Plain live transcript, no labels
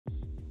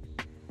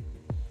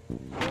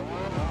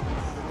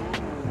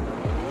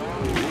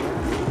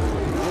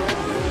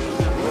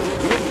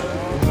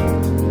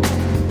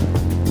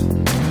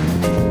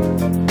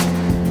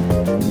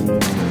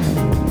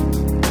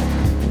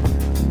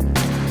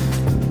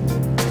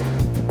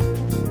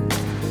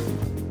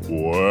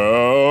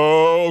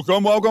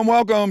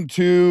Welcome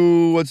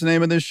to, what's the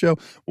name of this show?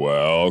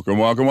 Welcome.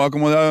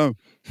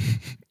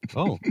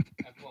 Oh.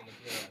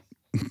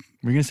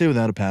 We're going to say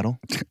without a paddle.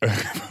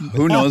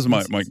 Who knows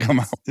might come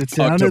out. It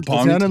sounded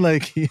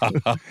like...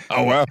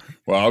 Oh,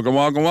 well,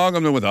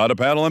 welcome to Without a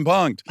Paddle and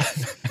Punked.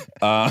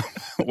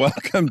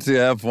 Welcome to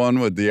Have Fun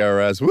with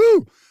DRS.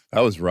 Woo!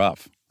 That was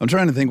rough. I'm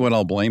trying to think what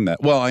I'll blame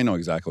that. Well, I know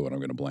exactly what I'm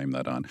going to blame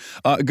that on.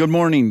 Good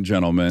morning,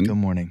 gentlemen. Good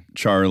morning.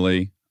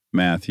 Charlie,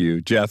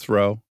 Matthew,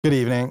 Jethro. Good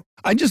evening.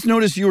 I just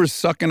noticed you were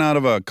sucking out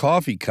of a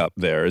coffee cup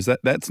there.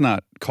 That's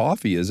not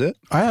coffee, is it?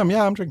 I am,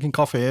 yeah. I'm drinking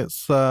coffee.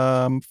 It's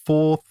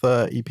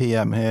 4:30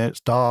 p.m. here. It's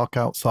dark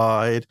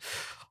outside.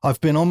 I've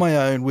been on my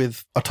own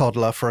with a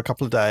toddler for a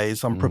couple of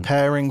days. I'm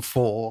preparing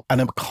for an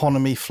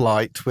economy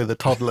flight with a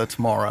toddler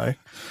tomorrow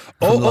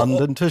from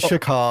London to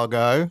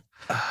Chicago.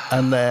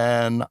 And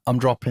then I'm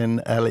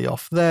dropping Ellie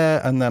off there,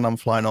 and then I'm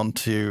flying on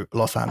to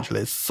Los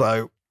Angeles.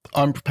 So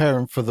I'm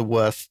preparing for the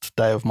worst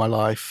day of my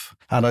life,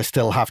 and I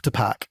still have to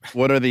pack.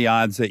 What are the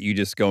odds that you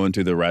just go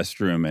into the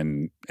restroom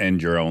and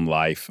end your own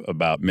life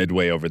about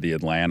midway over the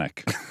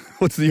Atlantic?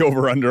 What's the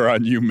over-under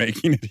on you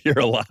making it here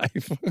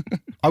alive?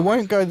 I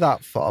won't go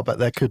that far, but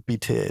there could be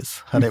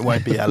tears, and it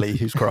won't be Ellie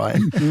who's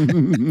crying.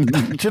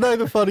 Do you know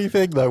the funny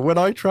thing, though? When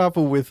I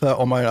travel with her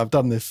on my own, I've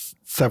done this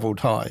several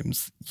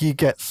times, you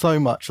get so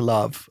much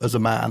love as a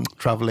man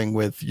traveling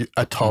with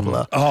a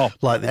toddler.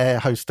 Like the air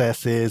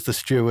hostesses, the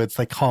stewards,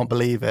 they can't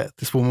believe it.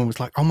 This woman was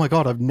like, oh my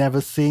God, I've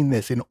never seen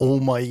this in all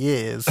my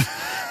years.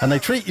 And they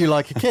treat you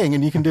like a king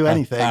and you can do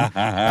anything.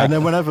 And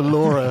then whenever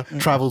Laura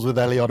travels with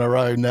Ellie on her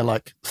own, they're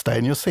like, stay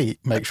in your seat.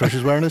 Make sure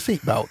she's wearing a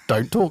seatbelt.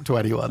 Don't talk to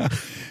anyone.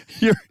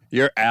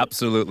 You're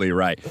absolutely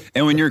right.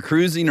 And when you're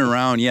cruising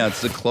around, yeah,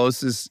 it's the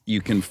closest you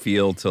can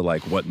feel to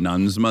like what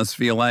nuns must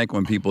feel like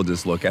when people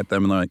just look at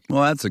them and they're like,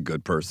 well, that's a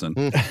good person.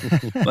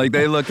 Like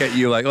they look at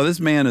you like, oh,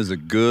 this man is a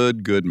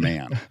good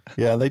man.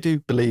 Yeah, they do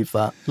believe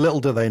that. Little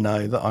do they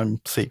know that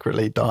I'm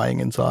secretly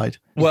dying inside.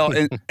 Well,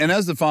 and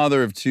as the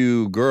father of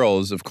two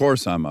girls, of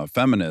course, I'm a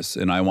feminist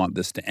and I want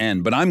this to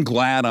end. But I'm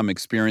glad I'm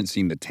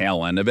experiencing the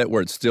tail end of it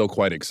where it's still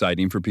quite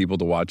exciting for people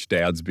to watch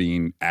dads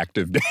being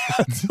active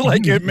dads.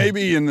 Like it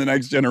maybe in the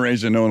next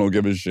generation, no one will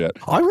give a shit.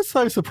 I was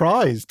so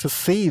surprised to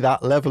see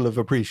that level of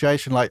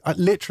appreciation. Like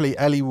literally,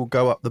 Ellie will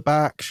go up the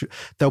back.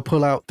 They'll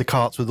pull out the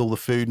carts with all the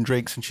food and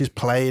drinks and she's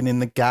playing in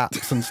the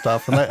gaps and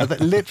stuff. And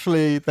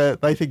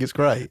they think it's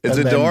great. It's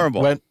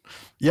adorable.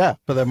 Yeah,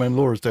 but then when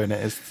Laura's doing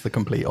it, it's the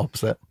complete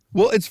opposite.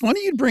 Well, it's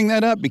funny you'd bring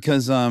that up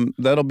because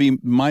that'll be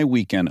my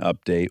weekend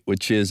update,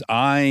 which is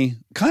I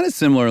kind of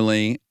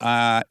similarly,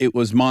 it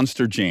was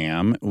Monster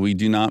Jam. We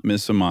do not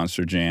miss a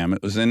Monster Jam.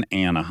 It was in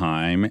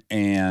Anaheim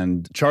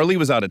and Charlie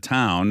was out of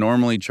town.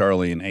 Normally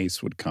Charlie and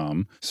Ace would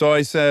come. So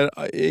I said,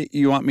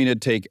 you want me to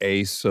take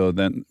Ace? So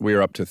then we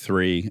were up to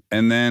 3.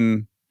 And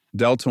then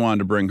Delta wanted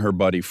to bring her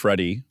buddy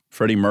Freddie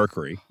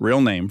Mercury,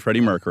 real name,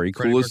 Freddie Mercury.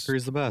 Freddie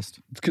Mercury's the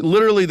best.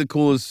 Literally the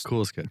coolest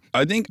kid.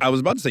 I think, I was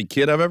about to say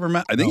kid I've ever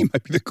met. I think he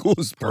might be the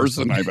coolest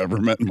person I've ever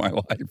met in my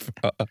life.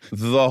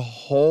 The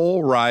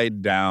whole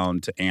ride down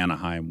to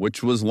Anaheim,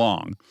 which was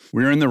long,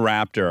 we were in the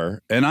Raptor,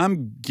 and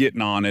I'm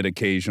getting on it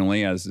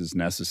occasionally as is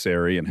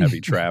necessary in heavy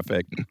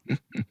traffic.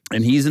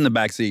 And he's in the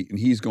backseat, and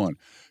he's going,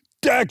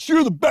 Dex,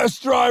 you're the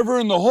best driver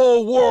in the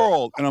whole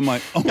world. And I'm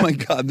like, oh my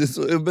God, this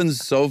would have been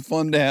so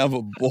fun to have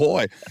a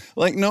boy.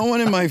 Like no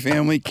one in my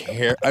family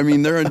care. I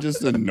mean, they're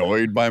just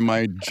annoyed by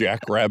my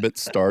jackrabbit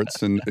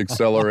starts and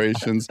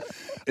accelerations.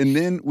 And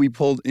then we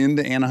pulled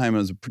into Anaheim. It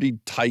was a pretty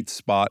tight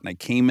spot and I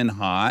came in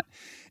hot.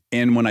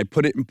 And when I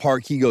put it in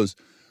park, he goes,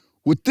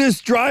 with this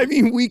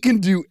driving, we can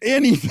do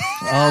anything.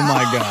 Oh,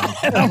 my God.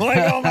 And I'm like,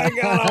 oh, my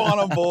God, I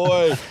want a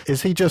boy.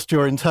 Is he just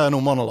your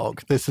internal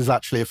monologue? This is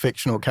actually a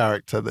fictional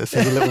character. This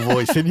is a little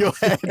voice in your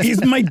head.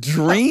 He's my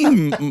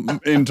dream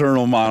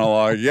internal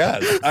monologue,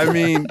 yes. I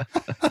mean,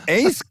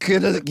 Ace,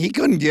 he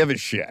couldn't give a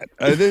shit.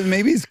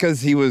 Maybe it's because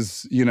he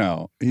was,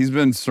 he's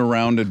been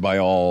surrounded by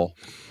all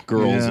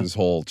girls his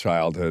whole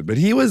childhood. But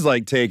he was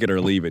like, take it or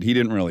leave it. He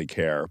didn't really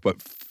care. But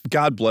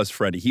God bless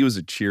Freddie. He was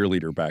a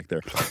cheerleader back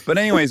there. But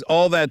anyways,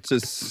 all that to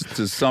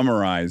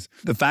summarize,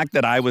 the fact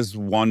that I was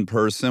one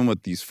person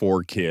with these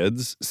 4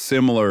 kids,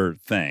 similar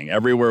thing.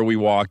 Everywhere we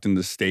walked in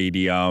the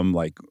stadium,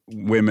 like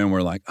women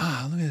were like,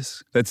 look at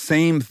this. That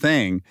same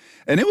thing.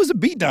 And it was a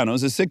beatdown. It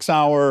was a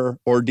 6-hour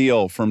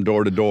ordeal from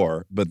door to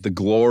door. But the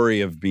glory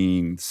of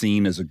being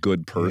seen as a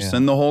good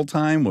person the whole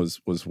time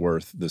was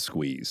worth the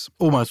squeeze.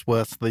 Almost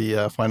worth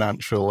the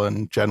financial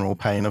and general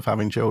pain of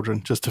having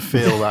children, just to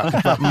feel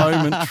that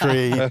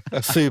momentary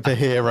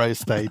superhero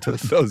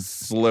status. Those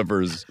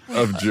slivers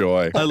of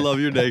joy. I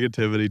love your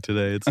negativity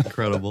today. It's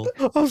incredible.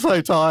 I'm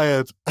so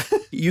tired.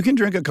 You can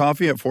drink a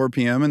coffee at 4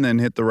 p.m. and then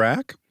hit the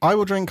rack? I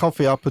will drink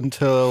coffee up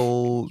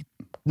until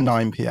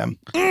 9 p.m.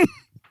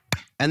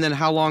 And then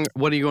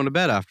what are you going to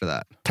bed after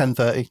that?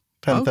 10:30.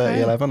 10:30,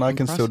 Okay. 11. I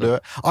can still do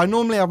it. I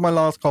normally have my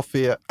last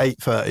coffee at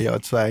 8:30,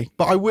 I'd say.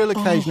 But I will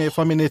occasionally, if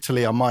I'm in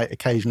Italy, I might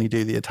occasionally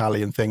do the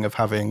Italian thing of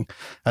having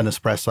an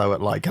espresso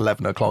at like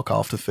 11 o'clock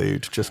after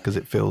food, just because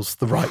it feels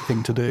the right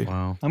thing to do.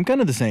 Wow. I'm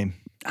kind of the same.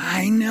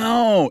 I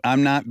know.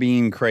 I'm not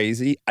being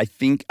crazy. I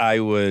think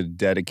I would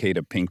dedicate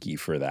a pinky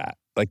for that.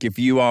 Like if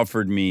you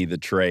offered me the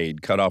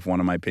trade, cut off one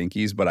of my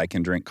pinkies, but I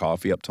can drink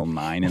coffee up till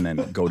 9 and then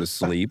go to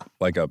sleep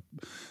like a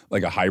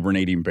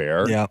hibernating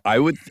bear. Yeah. I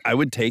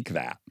would take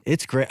that.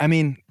 It's great. I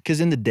mean,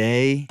 because in the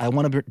day, I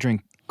want to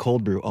drink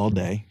cold brew all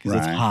day because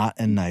it's Right. hot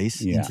and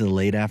nice Yeah. into the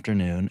late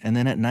afternoon. And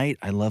then at night,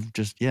 I love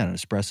just, an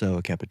espresso,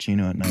 a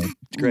cappuccino at night.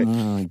 It's great.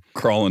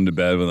 Crawl into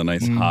bed with a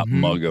nice hot Mhm.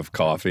 mug of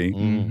coffee.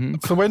 Mm-hmm.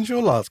 So when's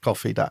your last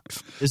coffee,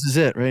 Dax? This is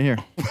it right here.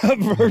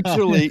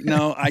 Virtually,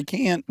 no, I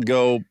can't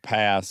go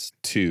past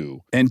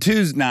 2. And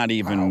 2's not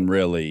even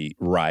really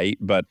right,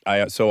 but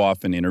I so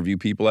often interview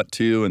people at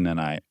 2, and then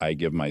I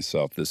give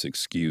myself this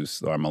excuse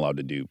that I'm allowed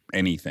to do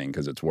anything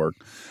because it's work.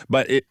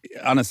 But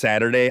on a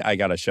Saturday, I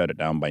got to shut it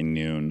down by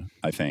noon,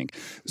 I think.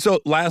 So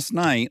last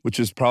night, which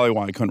is probably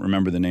why I couldn't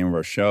remember the name of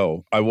our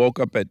show, I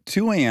woke up at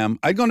 2 a.m.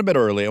 I'd gone to bed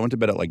early. I went to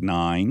bed at like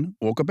 9.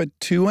 Woke up at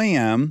 2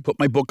 a.m., put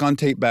my book on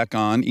tape back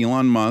on,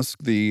 Elon Musk,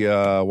 the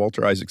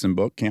Walter Isaacson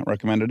book. Can't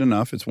recommend it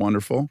enough. It's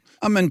wonderful.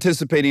 I'm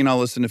anticipating I'll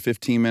listen to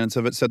 15 minutes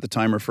of it, set the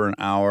timer for an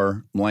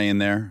hour, I'm laying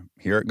there,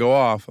 hear it go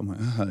off. I'm like,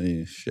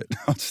 oh, shit, now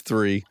it's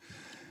 3.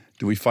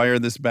 Do we fire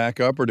this back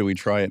up or do we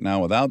try it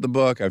now without the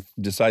book? I've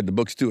decided the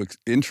book's too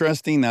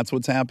interesting. That's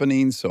what's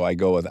happening. So I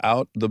go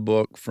without the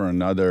book for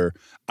another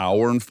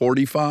hour and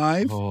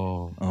 45.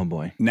 Oh. Oh,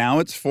 boy. Now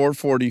it's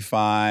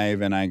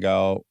 4:45 and I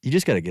go, You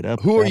just got to get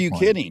up. who at are that you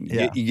point. kidding?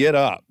 Yeah. You get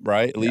up,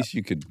 right? At least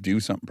you could do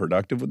something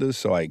productive with this.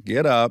 So I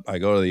get up, I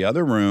go to the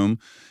other room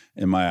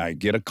and I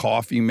get a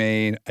coffee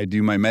made. I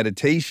do my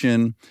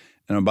meditation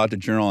and I'm about to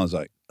journal. I was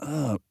like,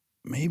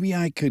 maybe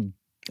I could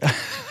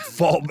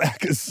fall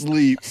back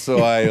asleep. So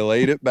I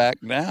laid it back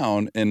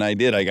down and I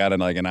did. I got in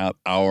like an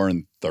hour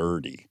and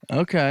 30.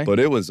 Okay. But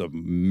it was a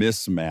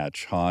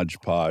mismatch,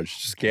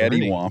 hodgepodge,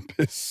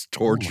 scattywampus,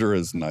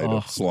 torturous night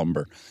of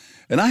slumber.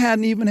 And I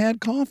hadn't even had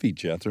coffee,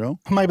 Jethro.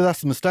 Maybe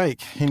that's the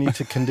mistake. You need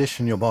to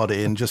condition your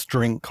body and just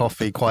drink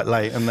coffee quite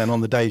late. And then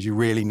on the days you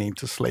really need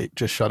to sleep,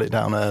 just shut it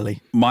down early.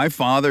 My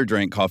father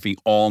drank coffee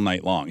all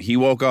night long. He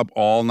woke up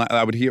all night.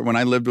 I would hear, when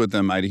I lived with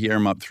him, I'd hear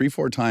him up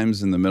 3-4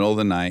 times in the middle of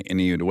the night.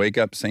 And he would wake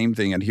up, same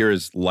thing. I'd hear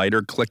his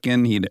lighter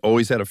clicking. He'd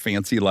always had a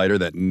fancy lighter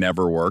that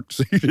never worked.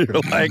 So you'd hear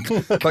like,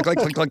 click, click, click,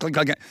 click, click,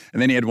 click. And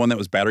then he had one that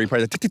was battery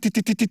powered.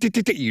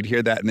 You'd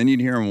hear that. And then you'd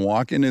hear him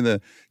walk into the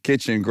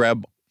kitchen,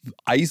 grab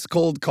ice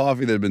cold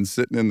coffee that had been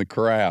sitting in the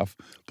carafe,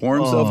 pour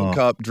himself a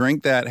cup,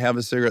 drink that, have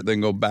a cigarette,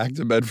 then go back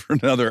to bed for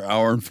another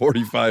hour and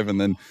 45 and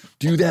then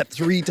do that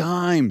 3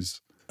 times.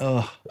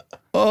 I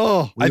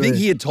think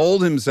he had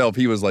told himself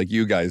he was like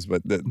you guys,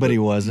 but he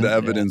wasn't. The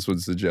evidence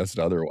would suggest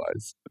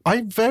otherwise.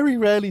 I very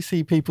rarely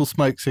see people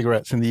smoke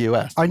cigarettes in the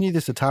US. I knew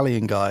this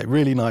Italian guy,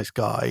 really nice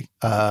guy,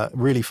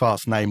 really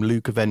fast name,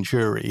 Luca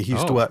Venturi. He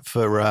used to work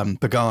for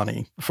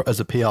Pagani as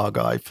a PR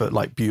guy for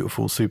like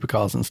beautiful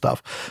supercars and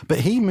stuff. But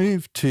he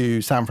moved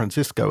to San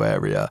Francisco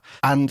area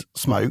and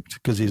smoked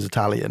because he's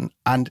Italian.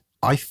 And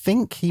I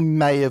think he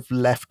may have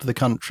left the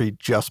country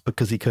just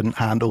because he couldn't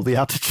handle the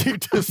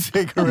attitude to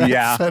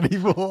cigarettes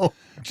anymore.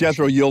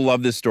 Jethro, you'll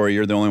love this story.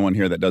 You're the only one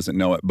here that doesn't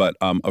know it. But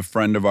a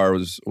friend of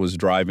ours was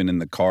driving in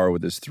the car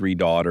with his 3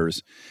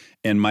 daughters,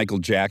 and Michael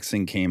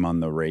Jackson came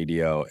on the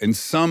radio. And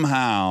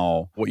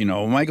somehow,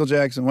 Michael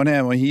Jackson, what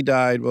happened when he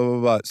died, blah, blah,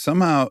 blah.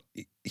 Somehow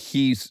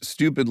he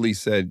stupidly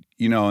said,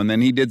 and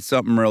then he did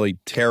something really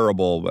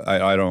terrible. But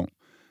I don't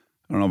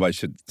know if I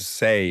should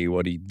say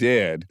what he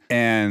did.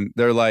 And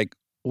they're like,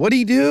 what'd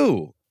he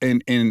do?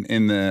 And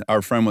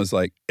our friend was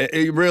like,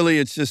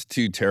 it's just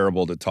too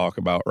terrible to talk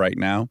about right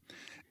now.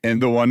 And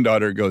the one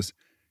daughter goes,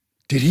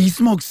 did he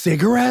smoke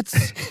cigarettes?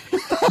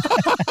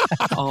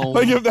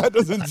 Like if that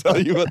doesn't tell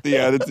you what the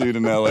attitude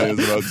in LA is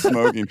about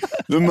smoking.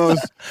 The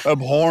most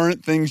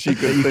abhorrent thing she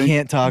could think.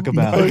 Can't talk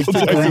about. Most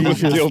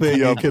egregious thing guilty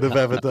you of could have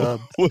ever done.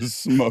 was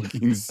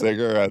smoking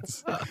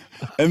cigarettes.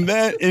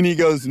 And he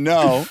goes,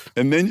 no.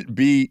 And then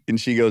and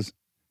she goes,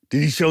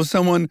 did he show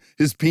someone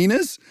his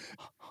penis?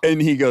 And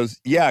he goes,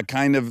 yeah,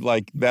 kind of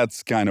like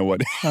that's kind of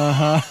what.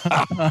 That's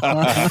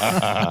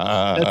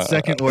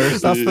second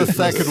worst. That's the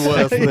second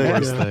worst thing.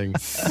 Worst thing.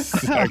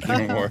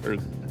 Second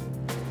worst.